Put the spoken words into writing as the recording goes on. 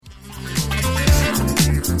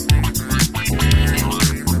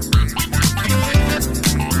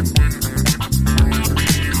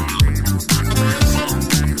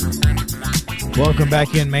Welcome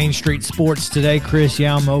back in Main Street Sports today. Chris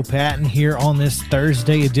Yao, Mo Patton here on this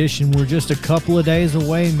Thursday edition. We're just a couple of days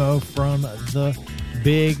away, Mo, from the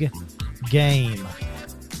big game.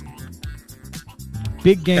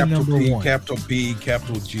 Big game capital number P, one. Capital B,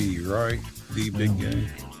 capital G, right? The big game.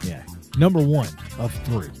 Yeah. Number one of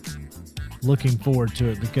three. Looking forward to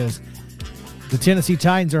it because the Tennessee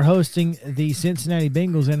Titans are hosting the Cincinnati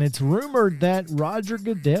Bengals, and it's rumored that Roger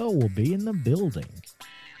Goodell will be in the building.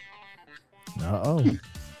 Uh-oh.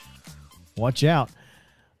 Watch out.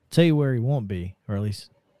 Tell you where he won't be, or at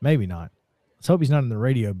least maybe not. Let's hope he's not in the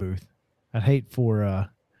radio booth. I'd hate for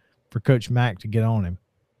Coach Mack to get on him.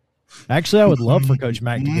 Actually, I would love for Coach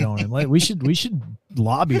Mack to get on him. We should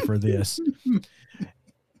lobby for this.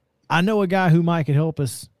 I know a guy who might could help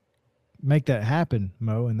us make that happen,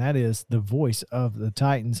 Mo, and that is the voice of the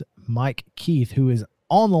Titans, Mike Keith, who is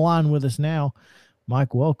on the line with us now.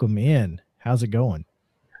 Mike, welcome in. How's it going?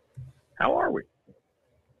 How are we?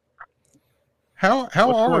 How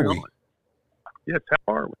are we? Yes,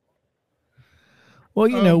 how are we? Well,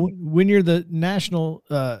 you know, when you're the National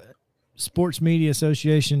Sports Media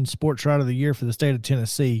Association Sports Writer of the Year for the state of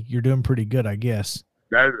Tennessee, you're doing pretty good, I guess.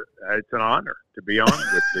 It's an honor to be on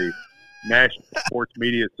with the National Sports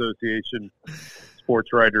Media Association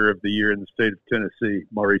Sports Writer of the Year in the state of Tennessee,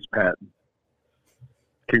 Maurice Patton.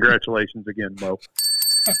 Congratulations again, Mo.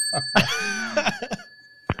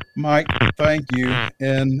 Mike, thank you.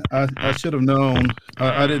 And I should have known.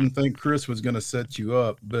 I didn't think Chris was going to set you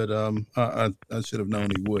up, but I should have known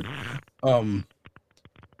he would.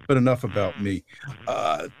 But enough about me.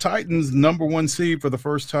 Titans number one seed for the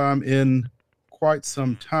first time in quite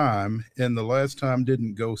some time, and the last time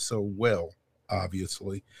didn't go so well,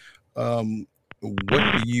 obviously. What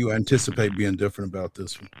do you anticipate being different about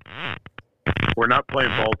this one? We're not playing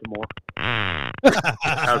Baltimore.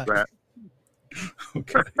 How's that?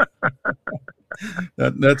 Okay.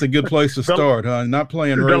 That's a good place to start, huh? Not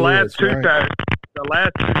playing the Ray last Lewis, two right? times. The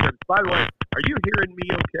last two times. By the way, are you hearing me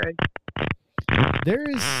okay? There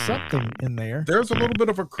is something in there. There's a little bit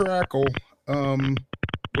of a crackle. We're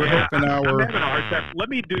hoping I'm our having a hard time. Let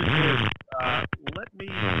me do this. Let me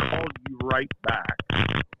call you right back.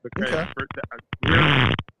 Because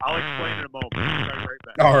Okay. I'll explain in a moment. I'll be right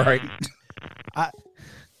back. all right.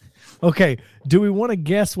 Okay, do we want to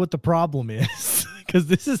guess what the problem is? Because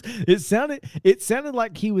it sounded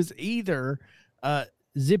like he was either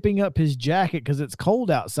zipping up his jacket because it's cold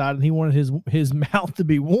outside and he wanted his mouth to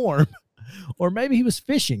be warm, or maybe he was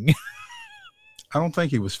fishing. I don't think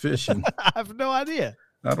he was fishing. I have no idea.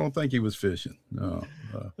 I don't think he was fishing. No.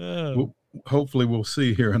 Hopefully we'll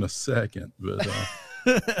see here in a second. But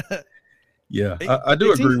yeah, I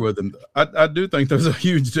do agree with him. I do think there's a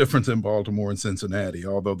huge difference in Baltimore and Cincinnati,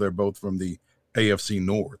 although they're both from the AFC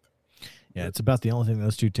North. Yeah, it's about the only thing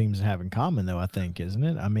those two teams have in common, though, I think, isn't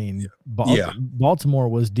it? I mean, Yeah. Baltimore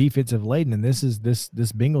was defensive laden, and this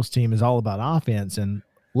Bengals team is all about offense. And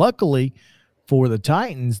luckily for the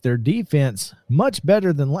Titans, their defense much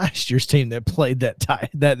better than last year's team that played that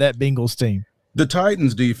Bengals team. The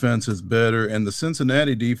Titans defense is better, and the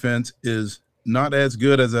Cincinnati defense is not as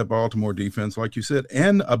good as that Baltimore defense, like you said,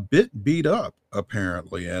 and a bit beat up,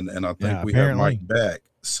 apparently. And I think we have Mike back.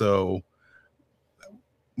 So,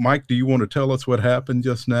 Mike, do you want to tell us what happened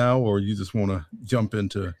just now, or you just want to jump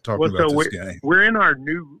into talking about this game? We're in our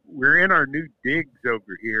new digs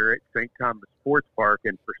over here at St. Thomas Sports Park,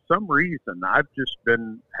 and for some reason, I've just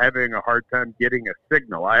been having a hard time getting a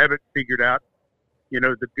signal. I haven't figured out,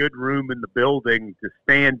 the good room in the building to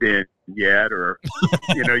stand in yet, or,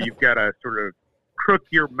 you've got to sort of crook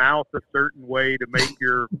your mouth a certain way to make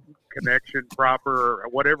your connection proper or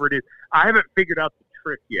whatever it is. I haven't figured out the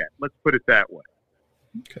trick yet. Let's put it that way.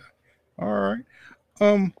 Okay. All right.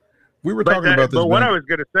 We were talking about this. But what I was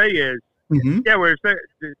going to say is, mm-hmm. we were saying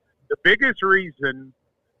the biggest reason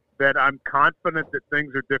that I'm confident that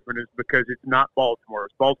things are different is because it's not Baltimore.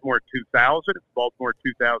 It's Baltimore 2000. It's Baltimore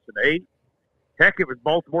 2008. Heck, it was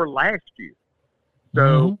Baltimore last year.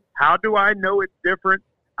 So how do I know it's different?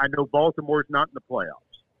 I know Baltimore's not in the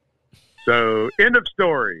playoffs. So end of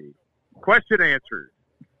story. Question answered.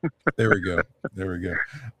 There we go. There you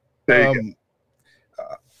go.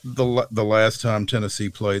 The last time Tennessee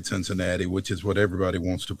played Cincinnati, which is what everybody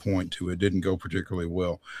wants to point to, it didn't go particularly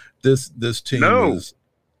well. This team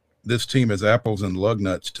is apples and lug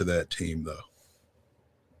nuts to that team, though.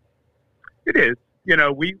 It is.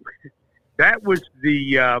 That was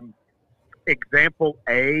the example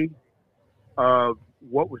A of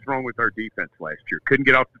what was wrong with our defense last year. Couldn't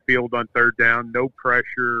get off the field on third down, no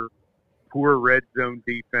pressure, poor red zone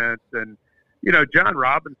defense, and John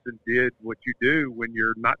Robinson did what you do when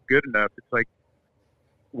you're not good enough. It's like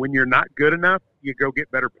when you're not good enough, you go get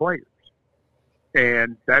better players.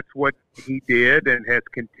 And that's what he did and has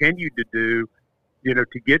continued to do,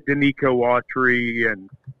 to get Danico Autry and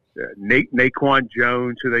Naquan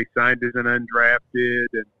Jones, who they signed as an undrafted,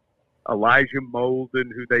 and Elijah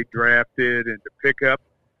Molden, who they drafted, and to pick up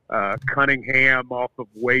Cunningham off of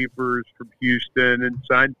waivers from Houston and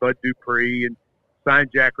sign Bud Dupree and sign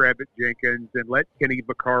Jack Rabbit Jenkins and let Kenny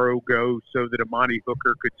Vaccaro go so that Amani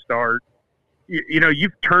Hooker could start.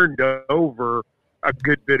 You've turned over a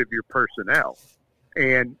good bit of your personnel.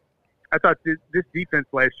 And I thought this defense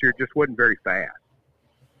last year just wasn't very fast.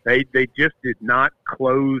 They just did not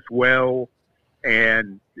close well,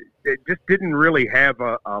 and it just didn't really have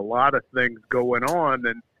a lot of things going on.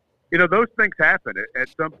 And, those things happen. At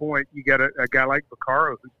some point, you got a guy like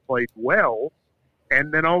Vaccaro who's played well,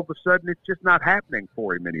 and then all of a sudden it's just not happening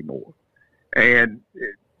for him anymore. And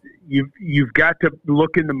you've got to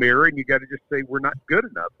look in the mirror, and you got to just say we're not good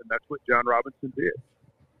enough, and that's what John Robinson did.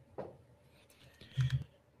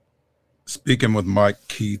 Speaking with Mike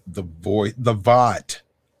Keith, the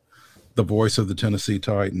voice of the Tennessee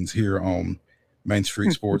Titans here on Main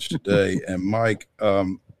Street Sports Today. And Mike,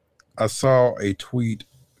 I saw a tweet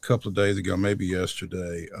a couple of days ago, maybe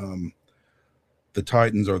yesterday. The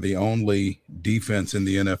Titans are the only defense in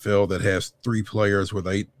the NFL that has 3 players with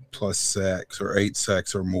 8+ sacks or 8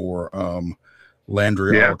 sacks or more.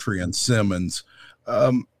 Landry, Autry, and Simmons.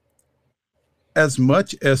 As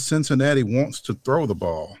much as Cincinnati wants to throw the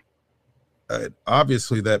ball,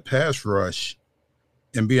 obviously that pass rush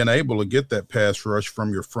and being able to get that pass rush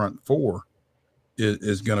from your front 4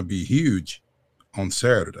 is going to be huge on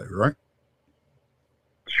Saturday, right?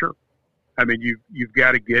 Sure. I mean, you've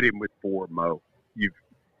got to get him with 4, Mo.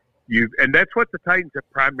 And that's what the Titans have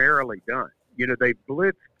primarily done. They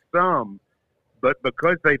blitzed some, but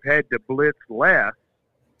because they've had to blitz less,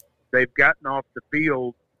 they've gotten off the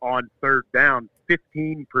field on third down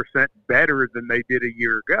 15% better than they did a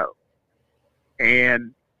year ago.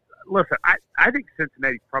 And listen, I think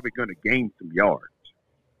Cincinnati's probably going to gain some yards.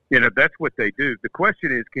 That's what they do. The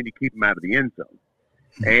question is, can you keep them out of the end zone?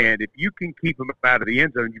 And if you can keep them out of the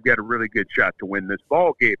end zone, you've got a really good shot to win this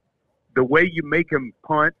ball game. The way you make them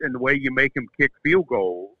punt and the way you make them kick field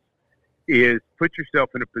goals is put yourself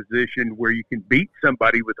in a position where you can beat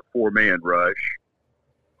somebody with a 4-man rush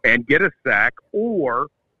and get a sack, or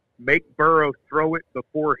make Burrow throw it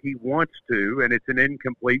before he wants to, and it's an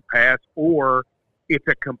incomplete pass, or it's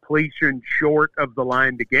a completion short of the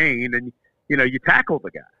line to gain, and you tackle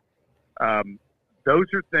the guy. Those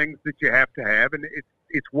are things that you have to have, and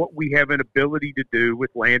it's what we have an ability to do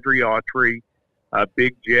with Landry Autry,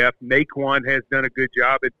 Big Jeff. Naquan has done a good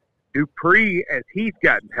job, and Dupree, as he's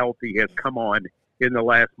gotten healthy, has come on in the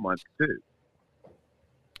last month too.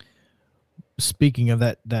 Speaking of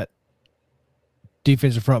that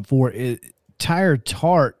defensive front 4, Tyler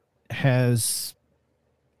Tart has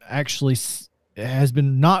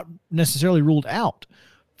been not necessarily ruled out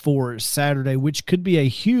for Saturday, which could be a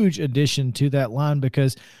huge addition to that line,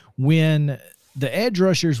 because when the edge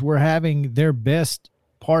rushers were having their best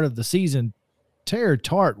part of the season, Tyler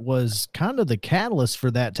Tart was kind of the catalyst for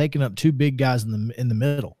that, taking up 2 big guys in the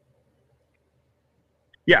middle.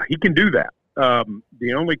 Yeah, he can do that.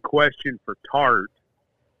 The only question for Tart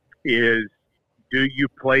is, do you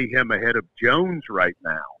play him ahead of Jones right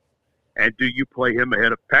now? And do you play him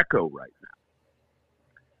ahead of Pecco right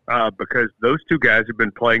now? Because those 2 guys have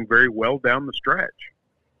been playing very well down the stretch,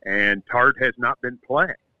 and Tart has not been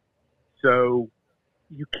playing. So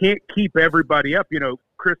you can't keep everybody up.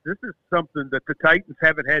 Chris, this is something that the Titans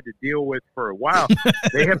haven't had to deal with for a while.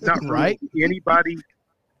 They have not ruled anybody.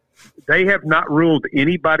 They have not ruled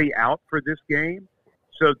anybody out for this game,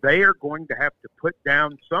 so they are going to have to put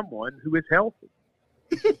down someone who is healthy.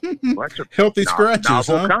 Well, that's a healthy scratches,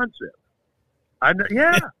 novel concept.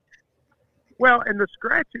 Yeah. Well, and the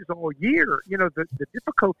scratches all year. The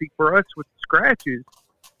difficulty for us with scratches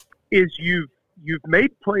is you've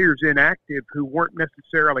made players inactive who weren't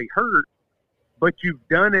necessarily hurt, but you've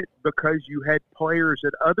done it because you had players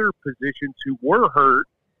at other positions who were hurt,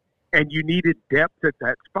 and you needed depth at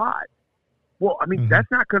that spot. Well, I mean, that's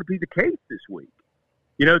not going to be the case this week.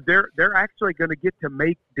 They're actually going to get to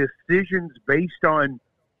make decisions based on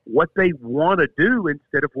what they want to do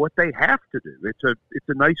instead of what they have to do. It's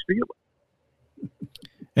a nice feeling.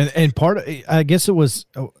 And part of, I guess it was,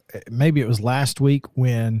 maybe it was last week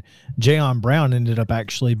when Jayon Brown ended up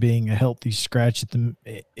actually being a healthy scratch at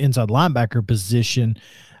the inside linebacker position.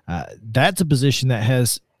 That's a position that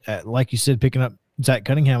has, like you said, picking up Zach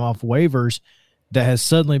Cunningham off waivers, that has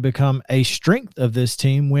suddenly become a strength of this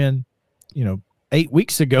team when, 8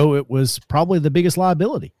 weeks ago, it was probably the biggest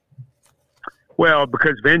liability. Well,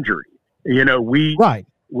 because of injury. We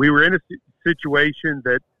were in a situation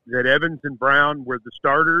that Evans and Brown were the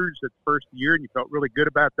starters at the first year, and you felt really good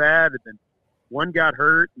about that. And then one got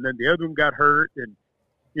hurt, and then the other one got hurt, and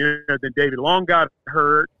then David Long got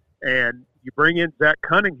hurt, and you bring in Zach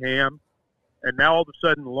Cunningham, and now all of a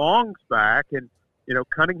sudden Long's back, and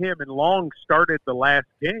Cunningham and Long started the last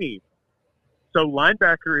game. So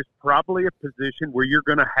linebacker is probably a position where you're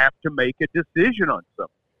going to have to make a decision on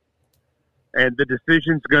something. And the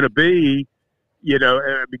decision's going to be, you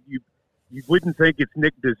wouldn't think it's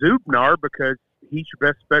Nick DeZubnar because he's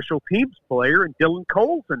your best special teams player, and Dylan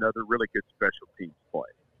Cole's another really good special teams player.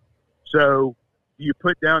 So do you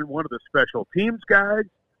put down one of the special teams guys,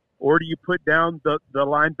 or do you put down the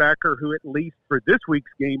linebacker who, at least for this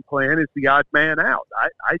week's game plan, is the odd man out?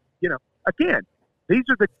 Again, these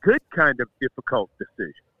are the good kind of difficult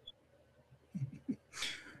decisions.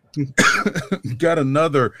 Got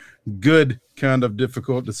another good kind of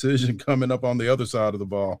difficult decision coming up on the other side of the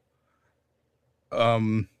ball.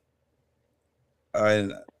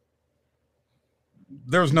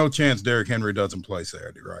 There's no chance Derrick Henry doesn't play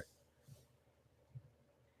Saturday, right?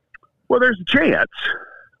 Well, there's a chance.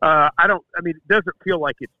 It doesn't feel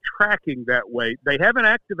like it's tracking that way. They haven't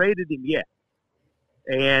activated him yet.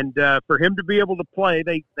 And for him to be able to play,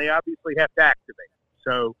 they obviously have to activate him.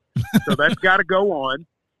 So that's got to go on.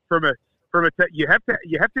 You have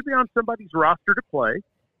to be on somebody's roster to play.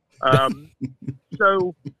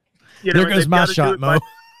 There goes my shot, Mo.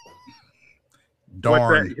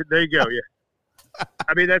 Darn. There you go.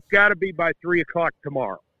 Yeah. That's got to be by 3:00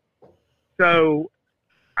 tomorrow. So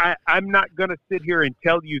I'm not going to sit here and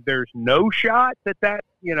tell you there's no shot that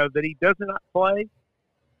he does not play.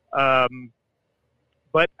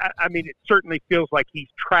 But it certainly feels like he's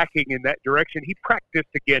tracking in that direction. He practiced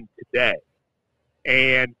again today,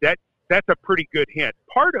 and that's a pretty good hint.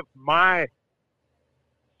 Part of my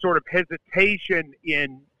sort of hesitation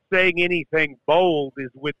in saying anything bold is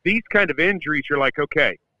with these kind of injuries, you're like,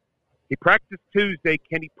 okay, he practiced Tuesday.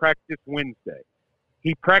 Can he practice Wednesday?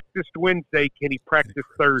 He practiced Wednesday. Can he practice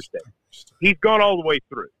Thursday? He's gone all the way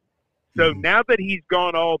through. So now that he's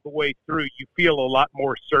gone all the way through, you feel a lot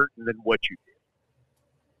more certain than what you did.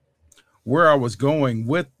 Where I was going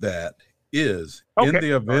with that is in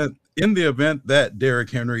the event that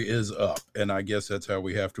Derrick Henry is up, and I guess that's how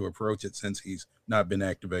we have to approach it since he's not been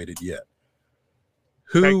activated yet.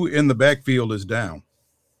 Who in the backfield is down?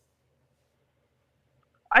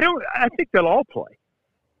 I think they'll all play.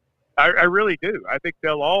 I really do. I think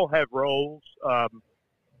they'll all have roles.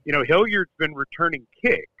 Hilliard's been returning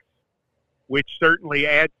kicks, which certainly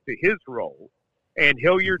adds to his role. And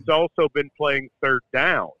Hilliard's also been playing third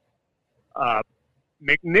down.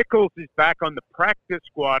 McNichols is back on the practice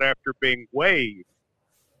squad after being waived.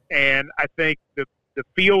 And I think the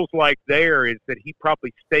feels like there is that he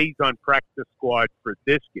probably stays on practice squad for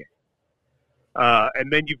this game.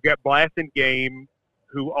 And then you've got Blasingame,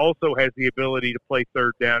 who also has the ability to play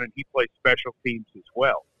third down, and he plays special teams as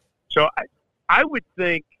well. So I would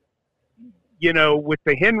think, with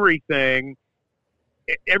the Henry thing,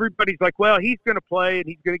 everybody's like, well, he's going to play and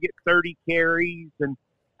he's going to get 30 carries. And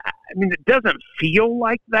it doesn't feel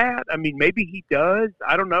like that. Maybe he does.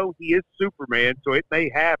 I don't know. He is Superman, so it may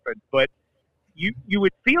happen. But you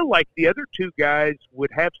would feel like the other two guys would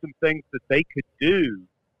have some things that they could do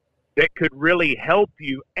that could really help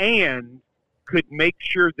you and could make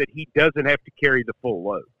sure that he doesn't have to carry the full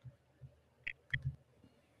load.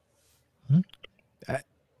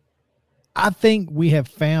 I think we have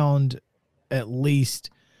found at least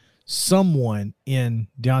someone in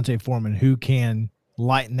D'Onta Foreman who can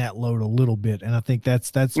lighten that load a little bit. And I think that's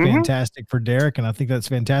fantastic for Derrick. And I think that's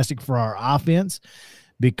fantastic for our offense,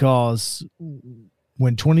 because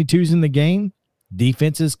when 22's in the game,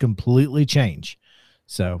 defenses completely change.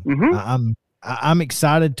 So I'm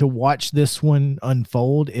excited to watch this one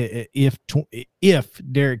unfold. If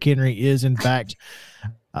Derrick Henry is in fact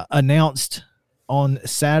announced on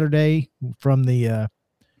Saturday from the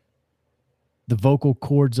vocal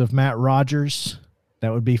cords of Matt Rogers,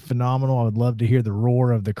 that would be phenomenal. I would love to hear the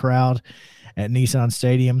roar of the crowd at Nissan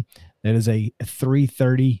Stadium. That is a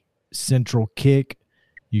 3:30 Central kick.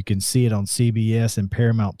 You can see it on CBS and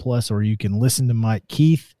Paramount Plus, or you can listen to Mike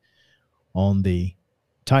Keith on the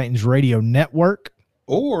Titans Radio Network.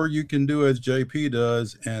 Or you can do as JP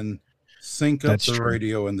does and sync up the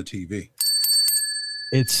radio and the TV.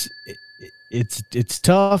 It's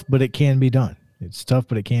tough, but it can be done. It's tough,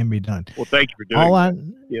 but it can be done. Well, thank you for doing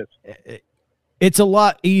that. Yes. It's a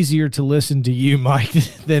lot easier to listen to you, Mike,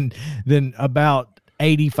 than about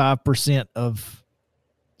 85% of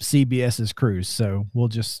CBS's crews. So we'll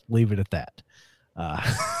just leave it at that.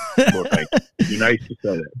 Well, thank you. It'd be nice to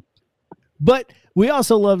say that. But we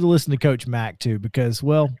also love to listen to Coach Mack too, because,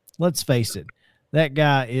 well, let's face it, that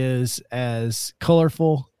guy is as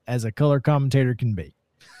colorful as a color commentator can be.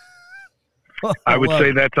 I would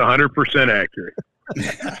say that's 100% accurate.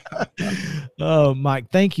 Oh, Mike,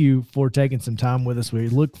 thank you for taking some time with us. We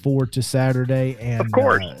look forward to Saturday, and of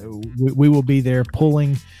course, we will be there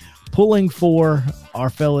pulling for our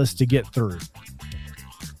fellas to get through.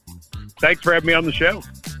 Thanks for having me on the show.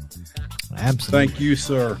 Absolutely. Thank you,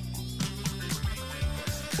 sir.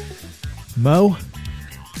 Mo,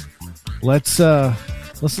 let's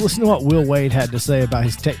listen to what Will Wade had to say about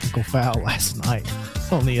his technical foul last night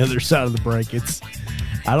on the other side of the break.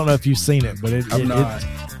 I don't know if you've seen it, but you're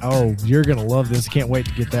going to love this. Can't wait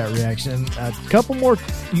to get that reaction. A couple more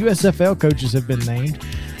USFL coaches have been named,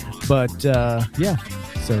 but yeah,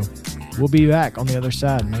 so we'll be back on the other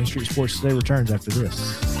side. Main Street Sports Today returns after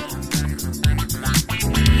this.